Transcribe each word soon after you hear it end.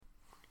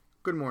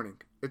Good morning.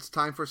 It's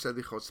time for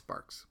Selichot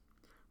Sparks.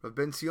 Rav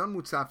Ben Zion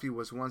Mutzafi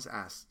was once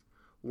asked,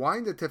 why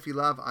in the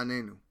Tefillah of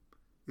Anenu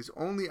is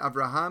only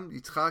Avraham,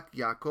 Yitzchak,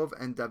 Yaakov,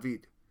 and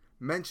David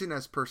mentioned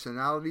as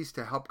personalities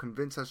to help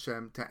convince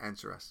Hashem to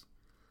answer us?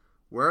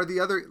 Where are the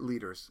other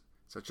leaders,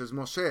 such as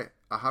Moshe,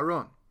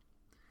 Aharon?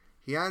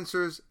 He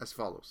answers as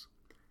follows.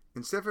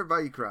 In Sefer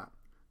Vayikra,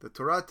 the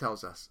Torah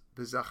tells us,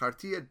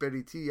 V'zacharti et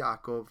beriti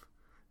Yaakov,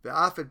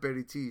 ve'af et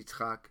beriti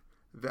Yitzchak,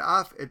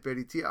 ve'af et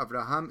beriti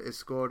Avraham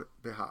eskor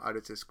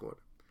ve'ha'aretz eskor,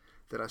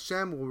 that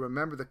Hashem will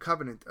remember the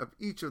covenant of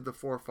each of the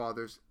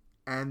forefathers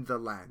and the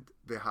land,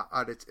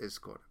 ve'ha'aretz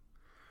eskor.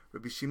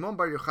 Rabbi Shimon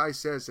Bar Yochai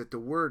says that the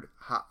word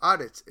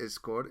ha'aretz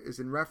eskor is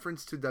in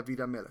reference to David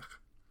HaMelech.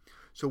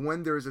 So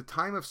when there is a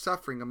time of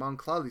suffering among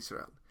Klal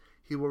Yisrael,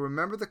 he will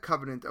remember the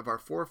covenant of our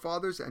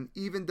forefathers and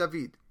even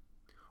David.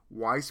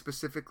 Why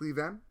specifically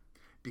them?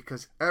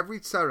 Because every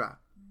tzara,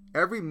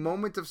 every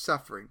moment of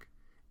suffering,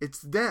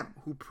 it's them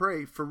who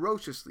pray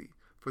ferociously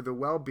for the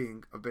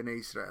well-being of Bnei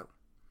Israel.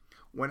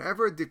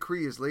 Whenever a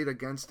decree is laid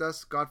against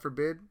us, God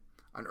forbid,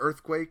 an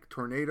earthquake,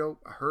 tornado,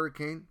 a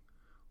hurricane,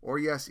 or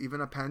yes,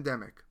 even a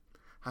pandemic,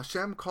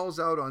 Hashem calls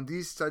out on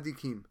these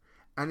tzaddikim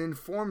and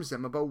informs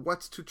them about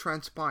what's to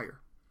transpire.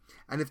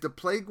 And if the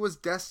plague was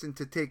destined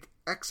to take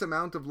X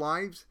amount of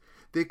lives,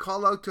 they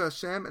call out to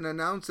Hashem and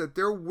announce that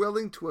they're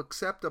willing to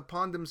accept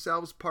upon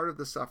themselves part of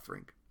the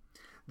suffering.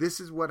 This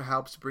is what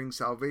helps bring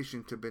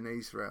salvation to Bnei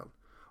Israel,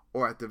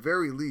 or at the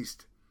very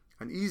least,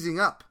 an easing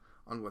up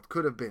on what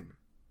could have been.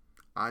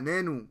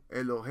 Anenu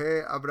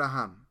Elohe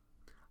Abraham.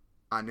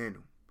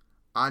 Anenu.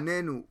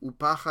 Anenu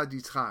Upachad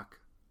Yitzchak.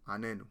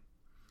 Anenu.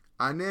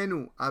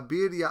 Anenu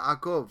Abir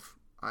Yaakov.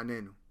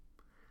 Anenu.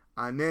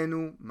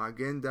 Anenu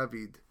Magen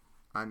David.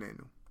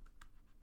 Anenu.